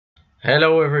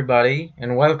Hello everybody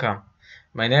and welcome.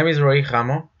 My name is Roy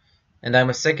Chamo and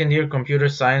I'm a second-year computer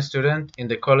science student in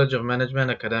the College of Management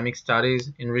Academic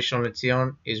Studies in Rishon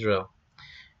LeZion, Israel.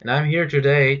 And I'm here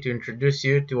today to introduce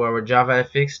you to our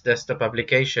JavaFX desktop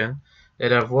application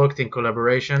that I've worked in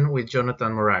collaboration with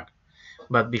Jonathan Morag.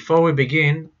 But before we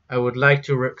begin, I would like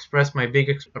to express my big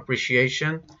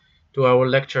appreciation to our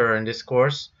lecturer in this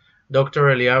course,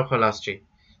 Dr.Eliahu Khalastchi.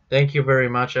 Thank you very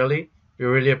much, Eli. We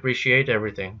really appreciate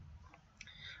everything.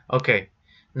 Okay,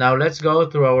 now let's go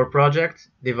through our project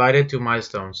divided to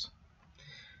milestones.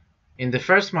 In the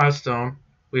first milestone,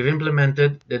 we've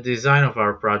implemented the design of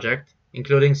our project,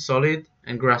 including solid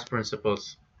and grass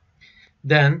principles.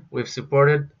 Then, we've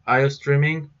supported I/O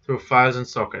streaming through files and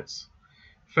sockets.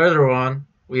 Further on,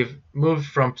 we've moved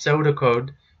from pseudocode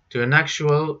to an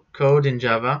actual code in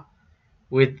Java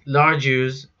with large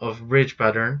use of bridge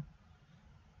pattern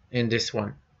in this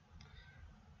one.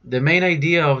 The main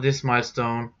idea of this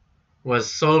milestone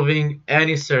was solving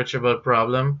any searchable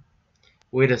problem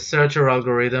with a searcher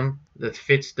algorithm that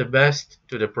fits the best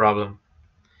to the problem.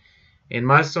 In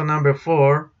milestone number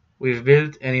 4, we've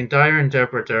built an entire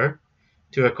interpreter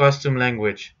to a custom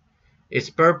language.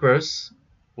 Its purpose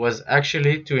was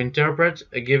actually to interpret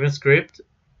a given script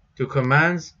to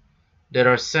commands that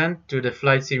are sent to the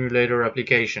flight simulator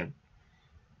application,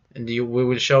 and we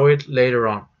will show it later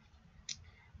on.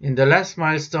 In the last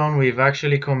milestone, we've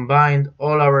actually combined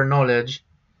all our knowledge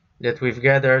that we've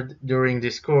gathered during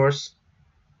this course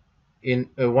in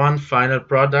one final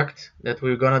product that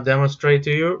we're going to demonstrate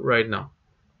to you right now.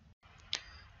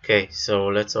 Okay, so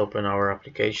let's open our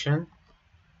application.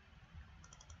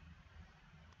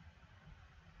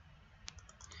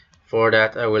 For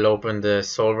that, I will open the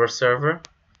solver server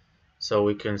so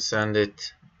we can send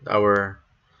it our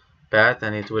path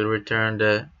and it will return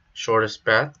the shortest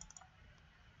path.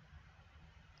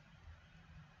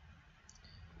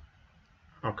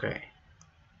 Okay,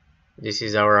 this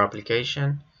is our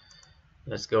application.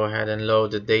 Let's go ahead and load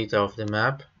the data of the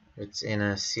map. It's in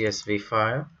a CSV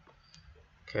file.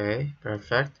 Okay,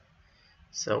 perfect.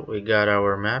 So we got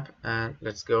our map and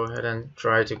let's go ahead and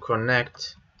try to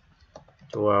connect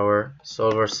to our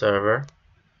solver server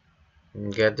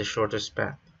and get the shortest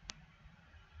path.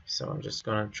 So I'm just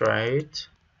gonna try it.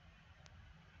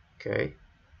 Okay,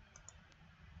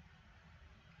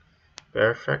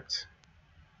 perfect.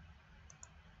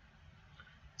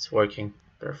 It's working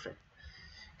perfect.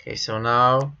 Okay, so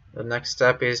now the next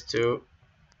step is to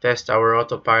test our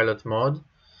autopilot mode.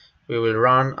 We will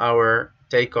run our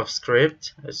takeoff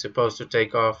script. It's supposed to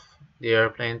take off the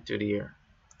airplane to the air.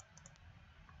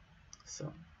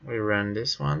 So we run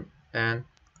this one and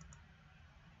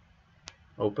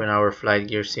open our flight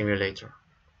gear simulator.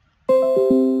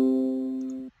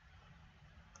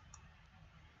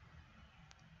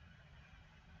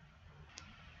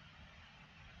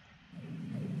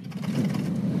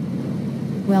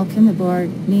 Welcome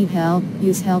aboard. Need help?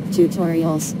 Use help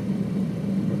tutorials.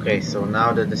 Okay, so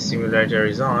now that the simulator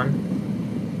is on,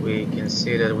 we can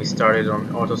see that we started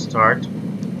on auto start.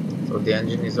 So the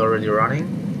engine is already running.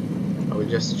 I will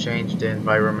just change the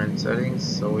environment settings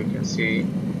so we can see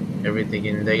everything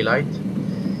in daylight.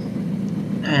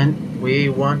 And we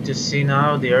want to see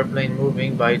now the airplane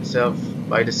moving by itself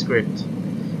by the script.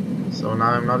 So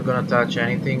now I'm not gonna touch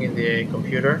anything in the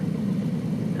computer.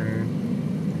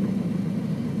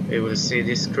 We will see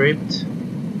this script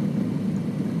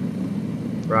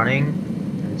running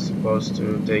and it's supposed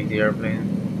to take the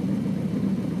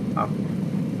airplane up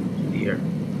to the air.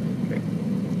 Okay.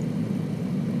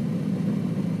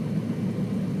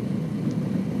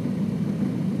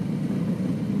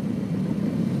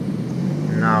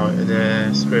 Now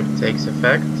the script takes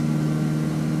effect.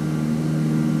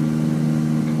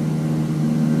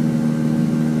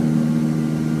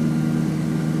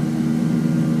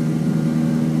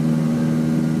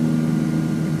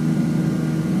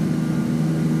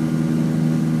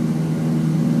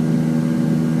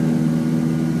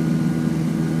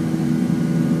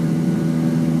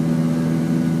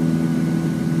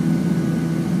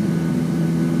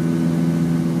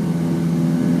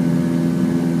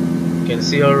 You can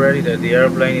see already that the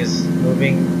airplane is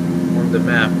moving on the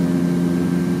map.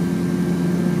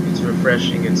 It's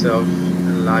refreshing itself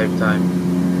in live time.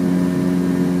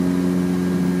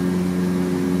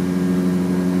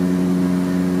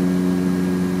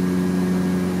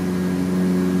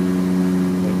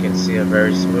 We can see a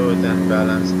very smooth and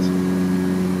balanced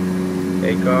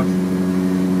takeoff.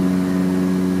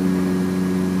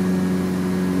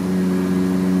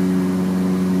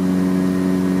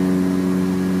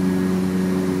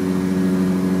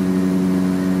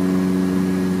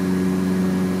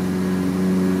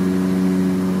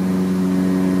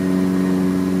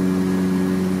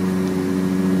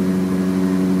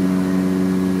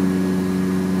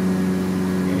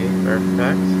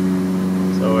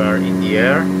 the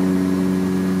air.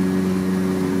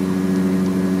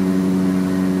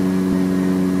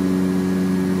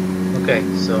 Okay,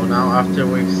 so now after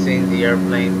we've seen the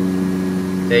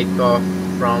airplane take off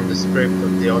from the script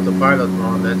of the autopilot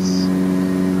mode, let's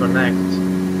connect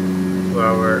to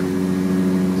our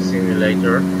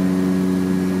simulator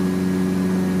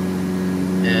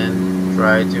and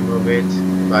try to move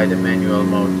it by the manual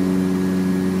mode.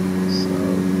 So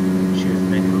choose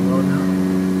manual mode now,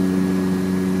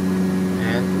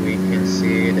 and we can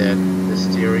see that the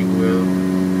steering wheel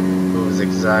moves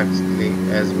exactly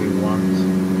as we want,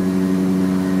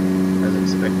 as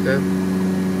expected.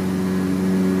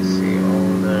 See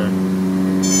all the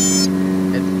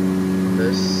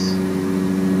this,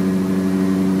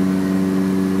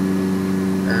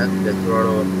 and the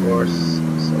throttle, of course,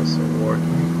 is also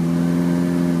working.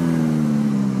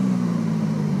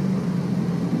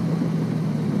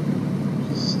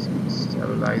 Just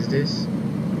stabilize this.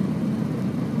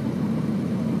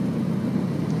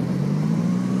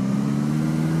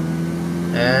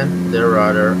 And the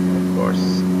rudder, of course,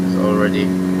 is already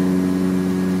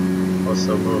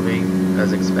also moving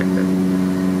as expected.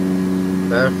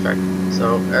 Perfect.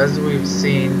 So as we've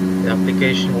seen, the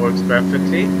application works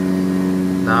perfectly.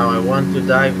 Now I want to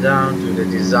dive down to the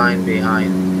design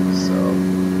behind. So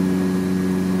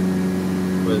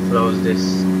we'll close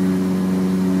this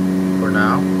for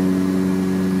now.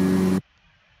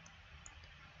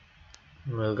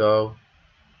 We'll go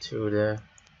to the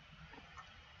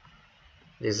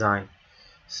design.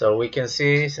 So we can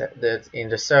see that in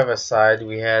the server side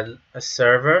we had a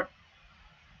server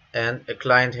and a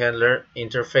client handler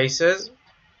interfaces,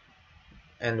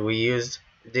 and we used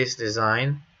this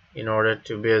design in order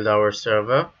to build our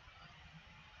server.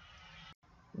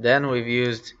 Then we've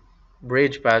used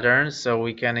bridge patterns so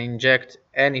we can inject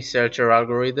any searcher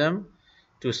algorithm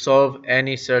to solve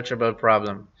any searchable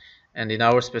problem, and in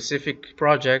our specific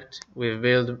project we've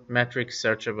built metrics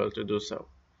searchable to do so.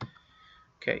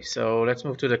 Okay, so let's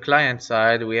move to the client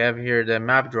side. We have here the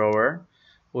map drawer,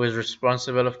 who is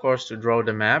responsible, of course, to draw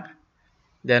the map.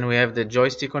 Then we have the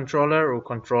joystick controller, who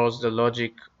controls the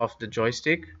logic of the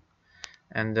joystick.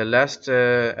 And the last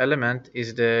element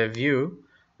is the view.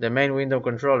 The main window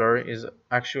controller is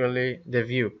actually the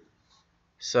view.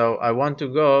 So I want to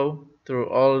go through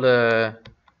all the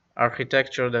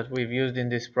architecture that we've used in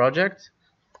this project.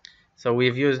 So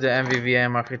we've used the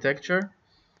MVVM architecture.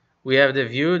 We have the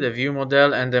view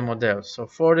model, and the model. So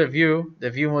for the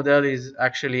view model is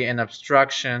actually an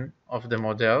abstraction of the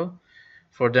model.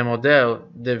 For the model,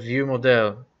 the view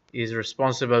model is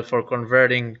responsible for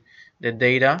converting the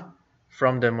data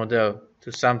from the model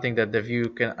to something that the view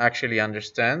can actually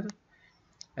understand.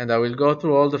 And I will go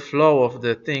through all the flow of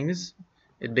the things.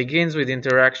 It begins with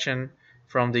interaction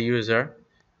from the user.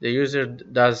 The user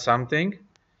does something,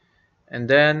 and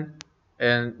then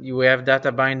you have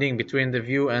data binding between the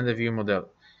view and the view model.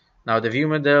 Now the view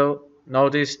model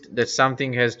noticed that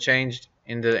something has changed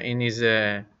in his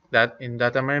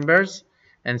data members,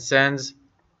 and sends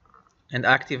and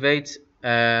activates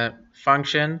a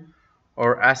function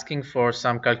or asking for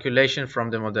some calculation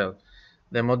from the model.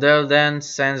 The model then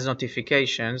sends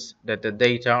notifications that the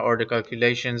data or the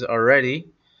calculations are ready,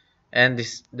 and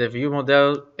the view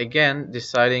model again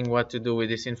deciding what to do with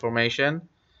this information,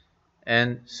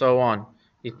 and so on.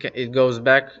 It goes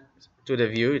back to the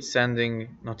view, it's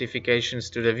sending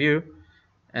notifications to the view,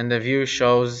 and the view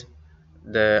shows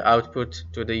the output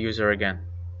to the user again.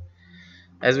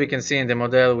 As we can see in the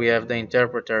model, we have the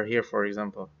interpreter here, for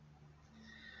example.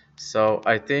 So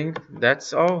I think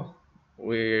that's all.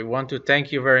 We want to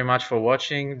thank you very much for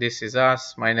watching. This is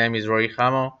us. My name is Roy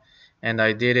Chamo, and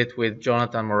I did it with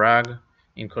Jonathan Morag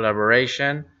in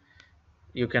collaboration.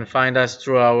 You can find us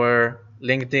through our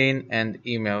LinkedIn and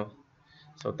email.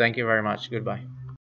 So thank you very much. Goodbye.